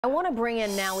I want to bring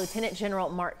in now Lieutenant General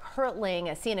Mark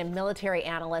Hertling, a CNN military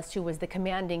analyst who was the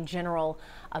commanding general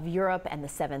of Europe and the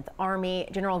 7th Army.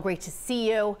 General, great to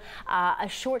see you. A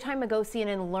short time ago,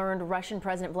 CNN learned Russian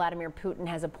President Vladimir Putin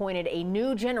has appointed a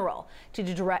new general to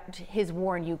direct his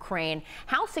war in Ukraine.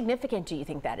 How significant do you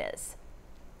think that is?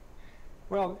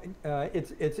 Well,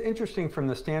 it's interesting from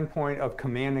the standpoint of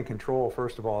command and control,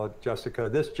 first of all, Jessica.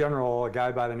 This general, a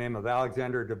guy by the name of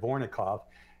Aleksandr Dvornikov,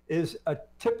 is a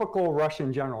typical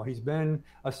Russian general. He's been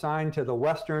assigned to the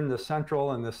western, the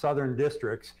central, and the southern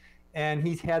districts, and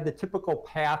he's had the typical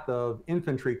path of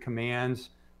infantry commands,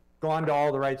 gone to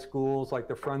all the right schools like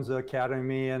the Frunze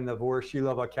Academy and the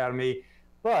Voroshilov Academy.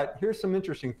 But here's some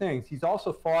interesting things. He's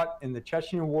also fought in the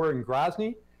Chechen War in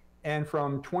Grozny, and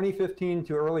from 2015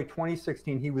 to early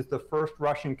 2016, he was the first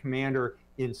Russian commander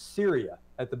in Syria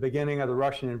at the beginning of the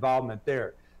Russian involvement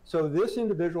there. So this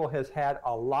individual has had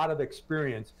a lot of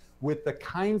experience with the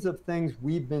kinds of things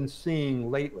we've been seeing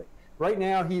lately. Right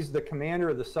now, he's the commander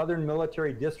of the Southern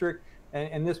Military District,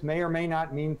 and this may or may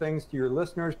not mean things to your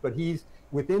listeners, but he's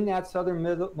within that Southern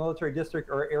Military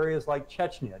District are areas like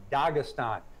Chechnya,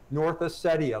 Dagestan, North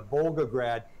Ossetia,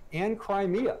 Volgograd, and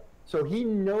Crimea. So he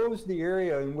knows the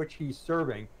area in which he's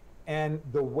serving, and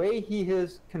the way he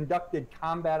has conducted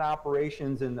combat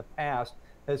operations in the past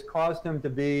has caused him to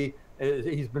be,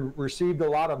 he's been received a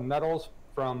lot of medals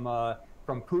from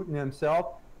Putin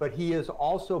himself, but he has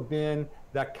also been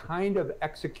the kind of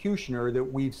executioner that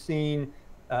we've seen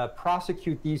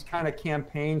prosecute these kind of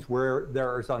campaigns where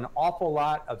there's an awful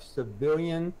lot of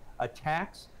civilian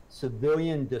attacks,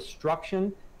 civilian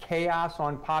destruction, chaos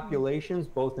on populations,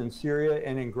 both in Syria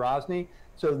and in Grozny.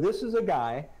 So this is a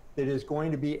guy that is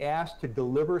going to be asked to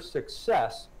deliver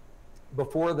success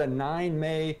before the 9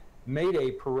 May May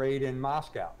Day parade in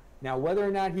Moscow. Now, whether or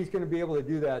not he's going to be able to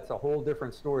do that, it's a whole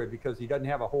different story because he doesn't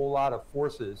have a whole lot of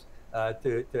forces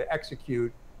to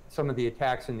execute some of the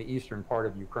attacks in the eastern part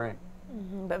of Ukraine.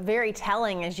 But very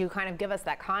telling as you kind of give us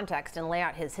that context and lay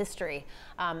out his history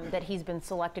that he's been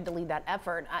selected to lead that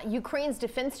effort. Ukraine's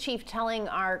defense chief telling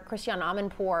our Christian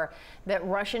Amanpour that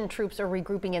Russian troops are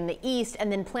regrouping in the east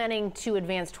and then planning to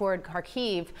advance toward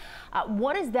Kharkiv.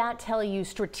 What does that tell you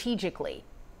strategically?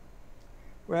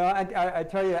 Well, I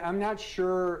tell you, I'm not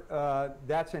sure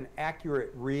that's an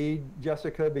accurate read,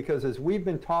 Jessica, because as we've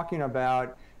been talking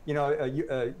about, you know,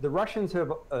 the Russians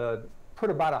have put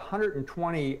about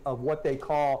 120 of what they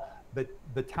call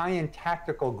battalion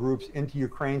tactical groups into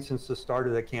Ukraine since the start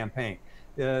of the campaign.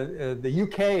 The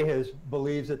UK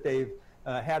believes that they've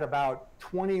had about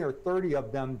 20 or 30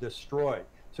 of them destroyed.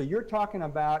 So you're talking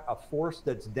about a force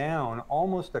that's down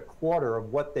almost a quarter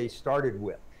of what they started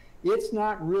with. It's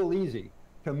not real easy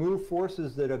to move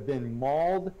forces that have been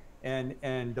mauled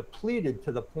and depleted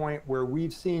to the point where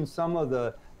we've seen some of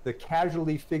the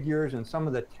casualty figures and some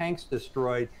of the tanks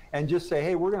destroyed, and just say,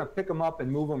 hey, we're going to pick them up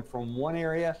and move them from one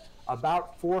area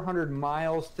about 400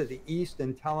 miles to the east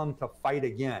and tell them to fight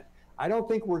again. I don't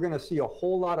think we're going to see a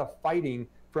whole lot of fighting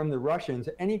from the Russians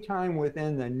anytime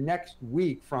within the next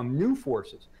week from new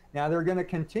forces. Now, they're going to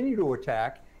continue to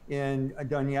attack in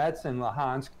Donetsk and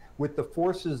Luhansk with the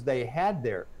forces they had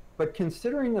there. But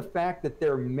considering the fact that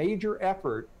their major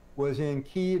effort was in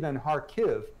Kyiv and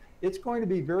Kharkiv, it's going to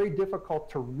be very difficult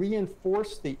to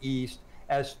reinforce the east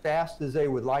as fast as they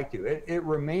would like to. It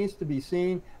remains to be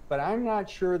seen, but I'm not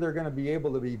sure they're going to be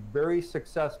able to be very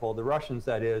successful, the Russians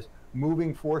that is,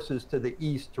 moving forces to the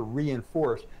east to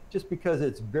reinforce, just because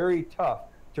it's very tough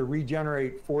to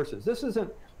regenerate forces. This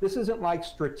isn't like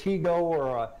Stratego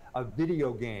or a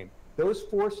video game. Those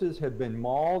forces have been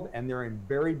mauled and they're in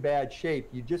very bad shape.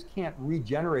 You just can't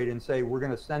regenerate and say, we're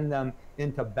going to send them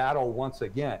into battle once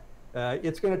again.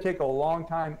 It's going to take a long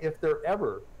time if they're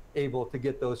ever able to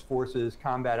get those forces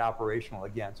combat operational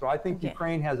again. So I think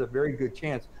Ukraine has a very good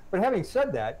chance. But having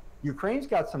said that, Ukraine's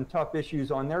got some tough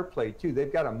issues on their plate too.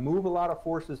 They've got to move a lot of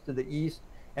forces to the east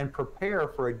and prepare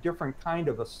for a different kind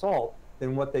of assault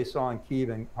than what they saw in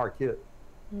Kyiv and Kharkiv.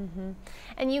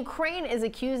 And Ukraine is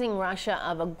accusing Russia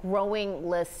of a growing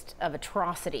list of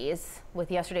atrocities, with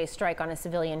yesterday's strike on a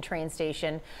civilian train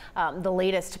station, the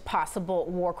latest possible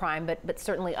war crime, but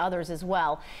certainly others as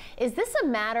well. Is this a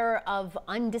matter of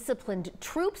undisciplined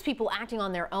troops, people acting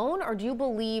on their own, or do you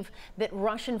believe that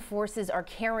Russian forces are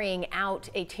carrying out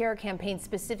a terror campaign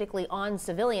specifically on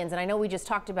civilians? And I know we just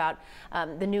talked about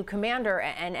the new commander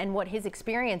and what his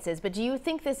experience is, but do you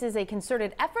think this is a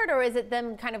concerted effort, or is it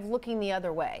them kind of looking the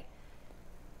other way?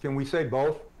 Can we say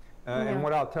both? And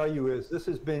what I'll tell you is this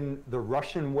has been the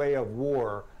Russian way of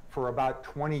war for about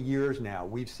 20 years now.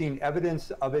 We've seen evidence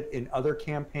of it in other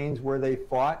campaigns where they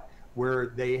fought,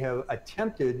 where they have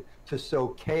attempted to sow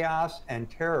chaos and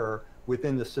terror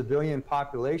within the civilian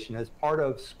population as part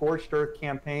of scorched earth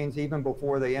campaigns even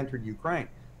before they entered Ukraine.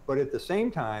 But at the same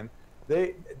time,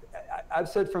 I've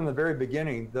said from the very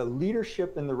beginning, the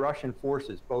leadership in the Russian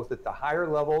forces, both at the higher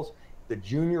levels, the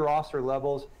junior officer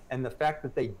levels, and the fact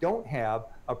that they don't have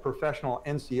a professional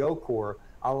NCO corps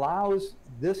allows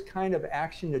this kind of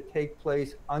action to take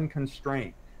place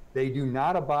unconstrained. They do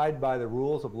not abide by the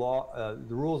rules of law,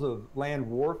 the rules of land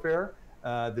warfare,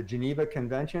 the Geneva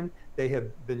Convention. They have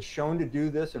been shown to do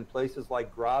this in places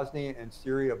like Grozny and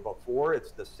Syria before.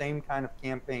 It's the same kind of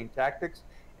campaign tactics.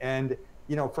 And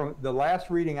you know, from the last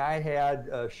reading I had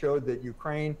showed that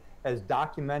Ukraine has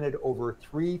documented over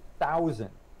 3,000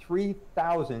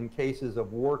 cases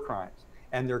of war crimes,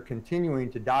 and they're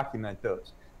continuing to document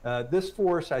those. This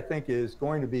force, I think, is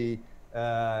going to be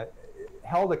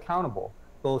held accountable,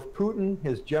 both Putin,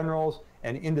 his generals,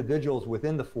 and individuals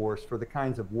within the force for the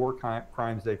kinds of war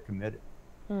crimes they've committed.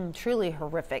 Truly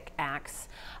horrific acts.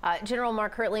 General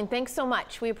Mark Hertling, thanks so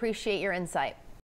much. We appreciate your insight.